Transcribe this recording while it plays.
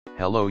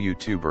Hello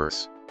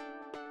YouTubers.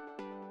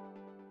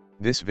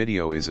 This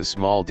video is a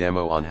small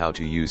demo on how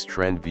to use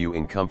Trend View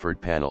in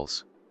Comfort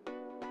panels.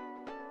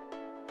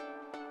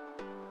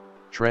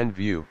 Trend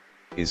View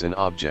is an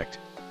object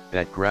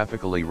that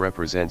graphically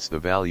represents the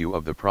value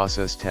of the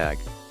process tag.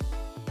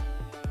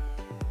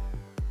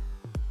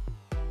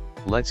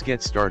 Let's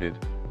get started.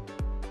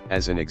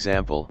 As an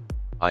example,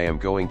 I am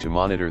going to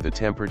monitor the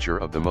temperature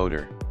of the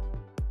motor.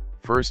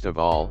 First of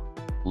all,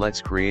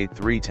 let's create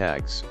 3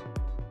 tags.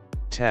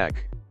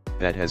 Tag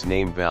that has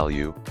name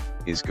value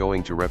is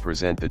going to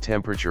represent the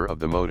temperature of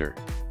the motor.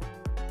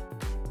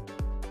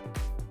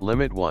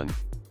 Limit 1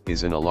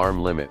 is an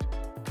alarm limit.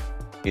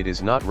 It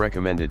is not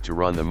recommended to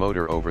run the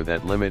motor over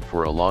that limit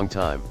for a long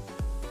time.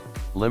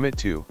 Limit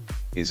 2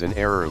 is an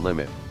error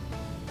limit.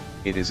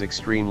 It is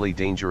extremely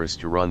dangerous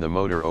to run the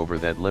motor over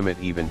that limit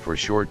even for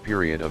short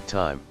period of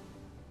time.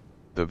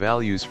 The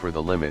values for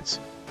the limits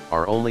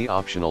are only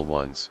optional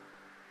ones.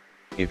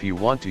 If you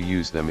want to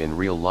use them in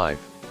real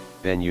life,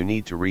 then you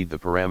need to read the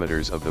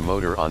parameters of the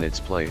motor on its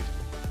plate.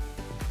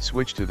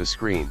 Switch to the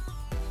screen.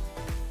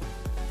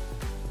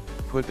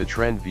 Put the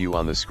trend view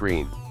on the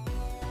screen.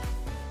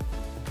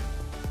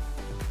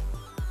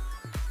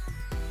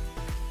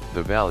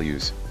 The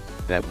values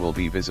that will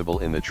be visible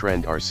in the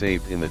trend are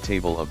saved in the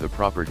table of the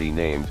property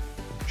named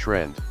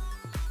trend.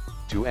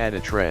 To add a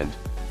trend,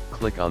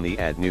 click on the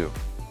Add New.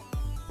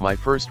 My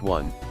first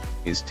one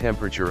is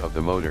temperature of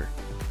the motor.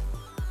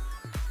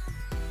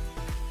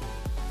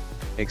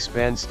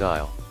 Expand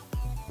style.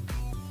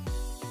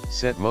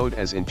 Set mode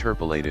as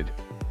interpolated,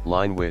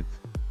 line width,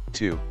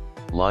 2,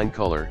 line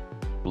color,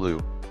 blue,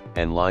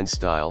 and line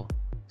style,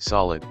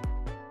 solid.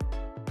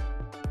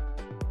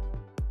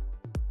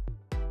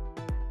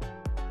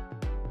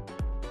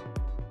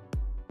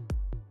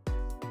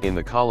 In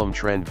the column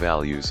trend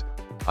values,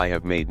 I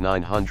have made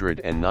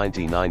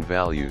 999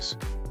 values.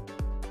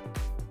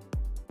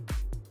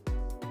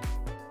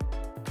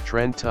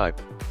 Trend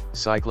type,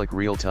 cyclic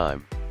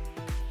real-time.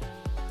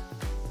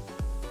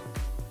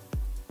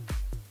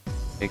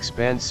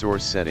 Expand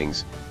source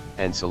settings,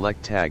 and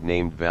select tag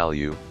named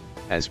value,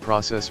 as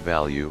process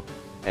value,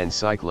 and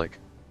cyclic,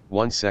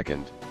 1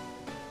 second.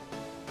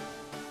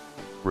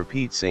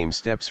 Repeat same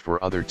steps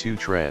for other 2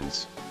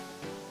 trends.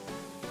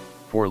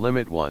 For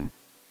limit 1,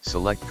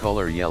 select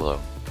color yellow.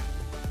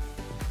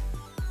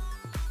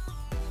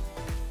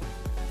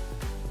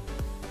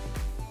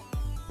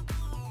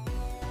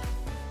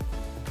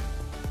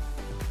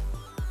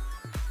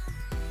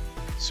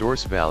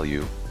 Source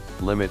value,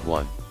 limit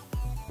 1.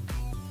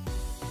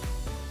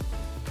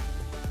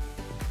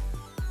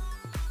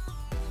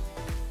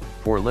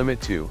 For limit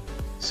 2,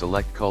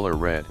 select color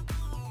red.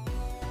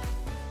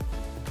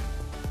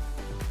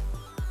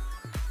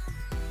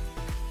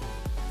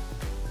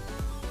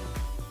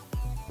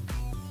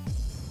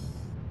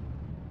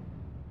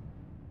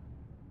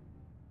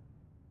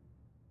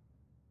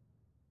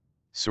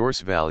 Source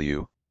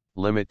value,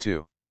 limit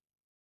 2.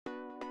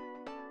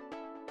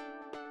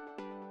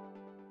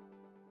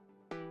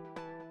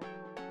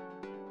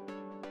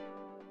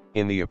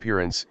 In the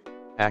appearance,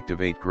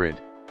 activate grid,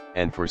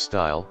 and for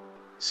style,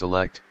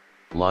 select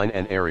line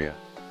and area.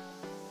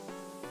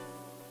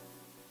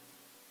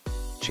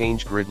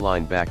 Change grid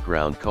line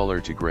background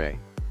color to gray.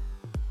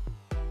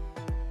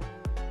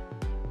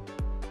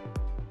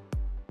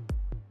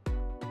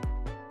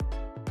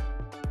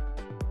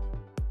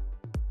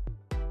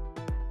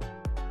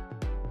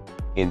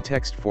 In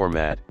text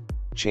format,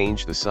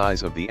 change the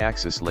size of the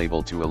axis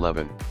label to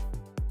 11.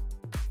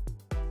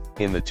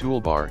 In the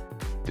toolbar,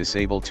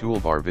 disable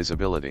toolbar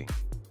visibility.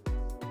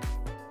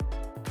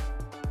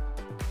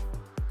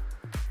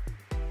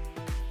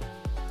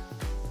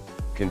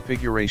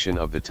 Configuration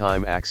of the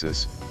time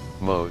axis,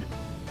 mode,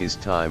 is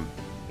time,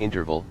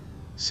 interval,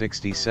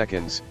 60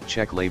 seconds,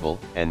 check label,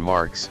 and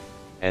marks,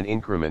 and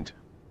increment,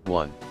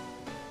 1.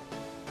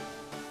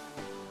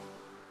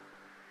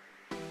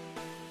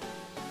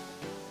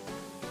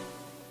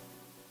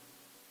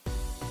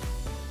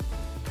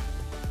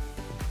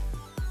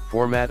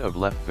 Format of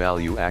left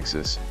value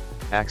axis,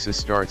 axis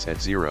starts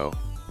at 0,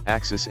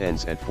 axis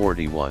ends at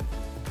 41.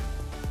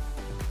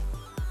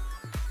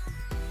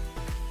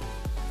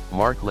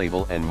 Mark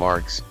label and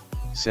marks,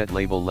 set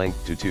label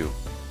length to 2,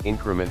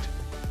 increment,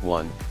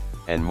 1,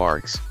 and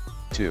marks,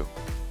 2.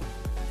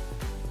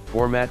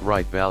 Format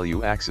right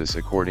value axis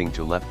according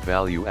to left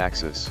value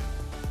axis.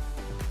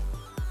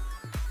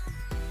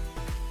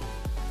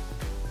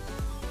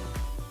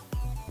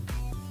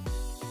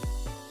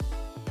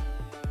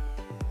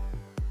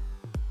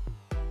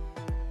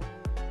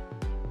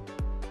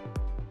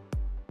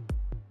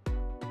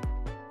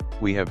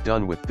 We have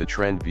done with the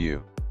trend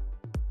view.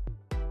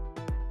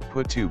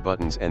 Put 2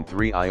 buttons and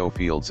 3 I/O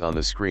fields on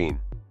the screen.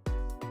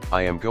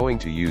 I am going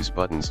to use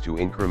buttons to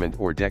increment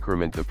or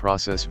decrement the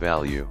process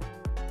value.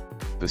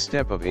 The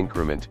step of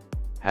increment,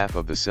 half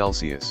of the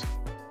Celsius.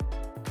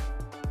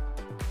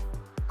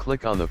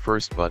 Click on the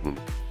first button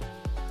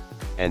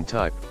and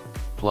type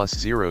plus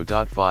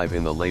 0.5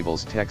 in the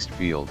label's text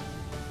field.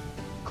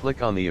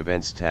 Click on the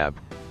Events tab,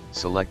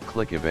 select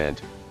Click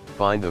Event,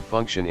 find the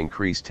function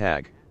increase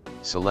tag,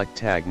 select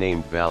tag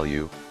named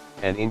value,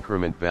 and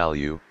increment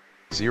value,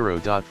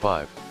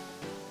 0.5.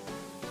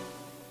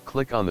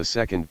 Click on the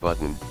second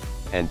button,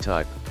 and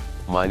type,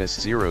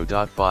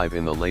 -0.5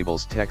 in the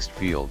label's text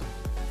field.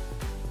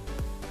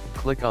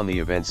 Click on the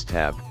Events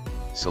tab,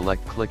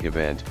 select Click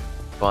Event,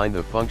 find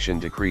the function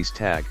decrease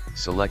tag,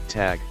 select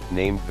tag,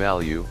 named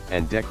value,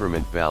 and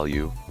decrement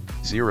value,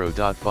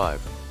 0.5.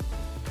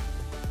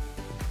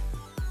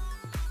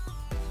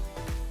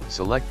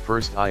 Select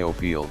first I/O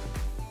field.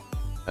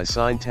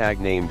 Assign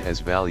tag named as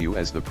value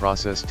as the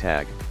process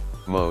tag,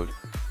 mode,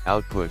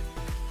 output,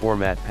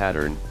 format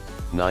pattern,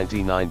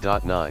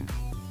 99.9.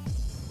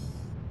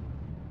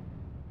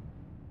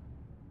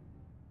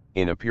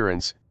 In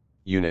appearance,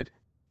 unit,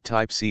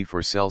 type C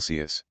for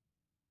Celsius.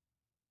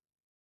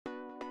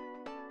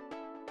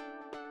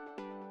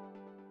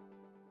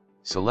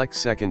 Select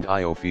second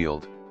I/O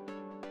field.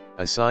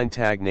 Assign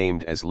tag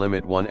named as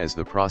limit 1 as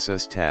the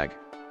process tag,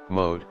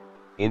 mode,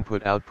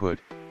 input output,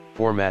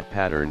 format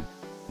pattern,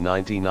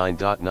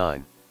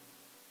 99.9.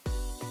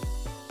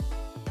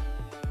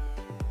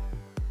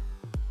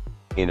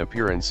 In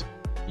appearance,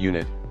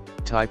 unit,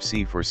 type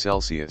C for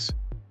Celsius.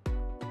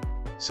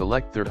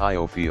 Select third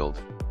I/O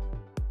field.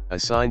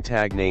 Assign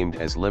tag named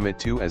as limit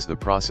 2 as the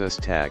process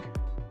tag,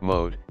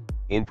 mode,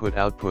 input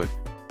output,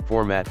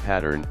 format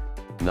pattern,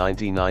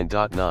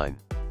 99.9.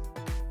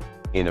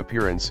 In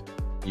appearance,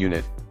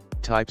 unit,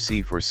 type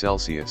C for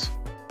Celsius.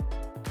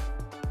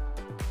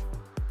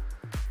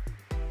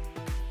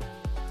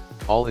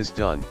 All is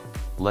done,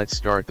 let's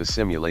start the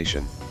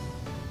simulation.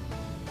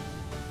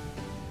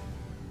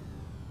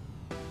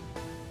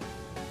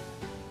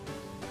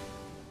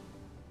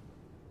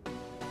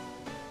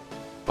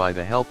 By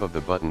the help of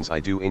the buttons I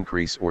do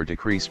increase or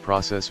decrease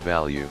process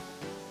value.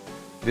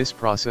 This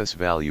process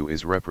value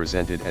is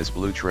represented as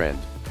blue trend.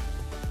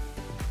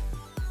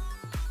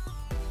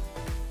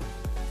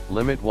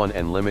 Limit 1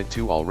 and limit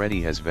 2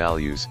 already has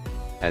values,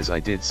 as I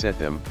did set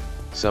them,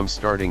 some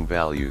starting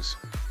values.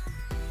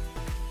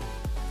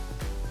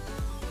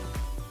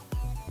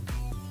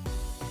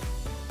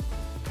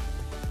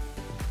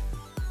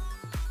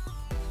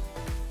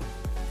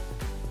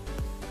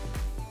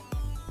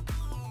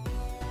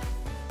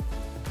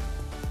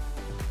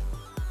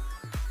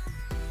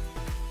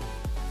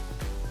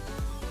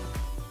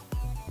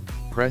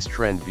 Press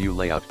Trend View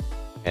Layout,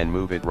 and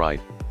move it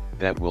right,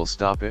 that will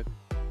stop it.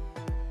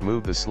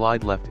 Move the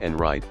slide left and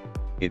right,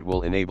 it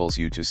will enables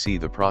you to see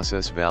the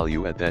process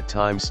value at that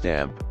time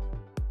stamp.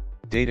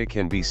 Data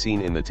can be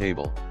seen in the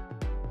table.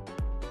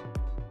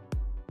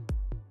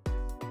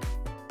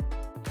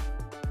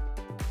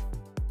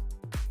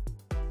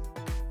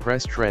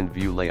 Press Trend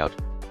View Layout,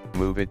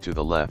 move it to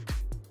the left,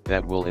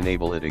 that will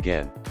enable it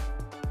again.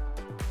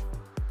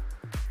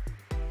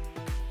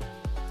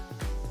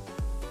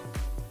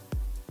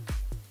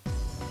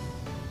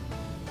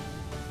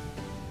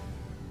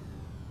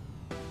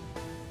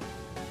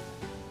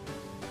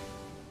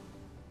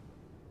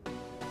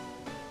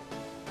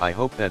 I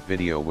hope that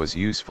video was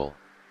useful.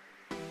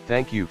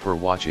 Thank you for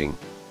watching,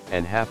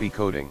 and happy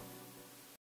coding.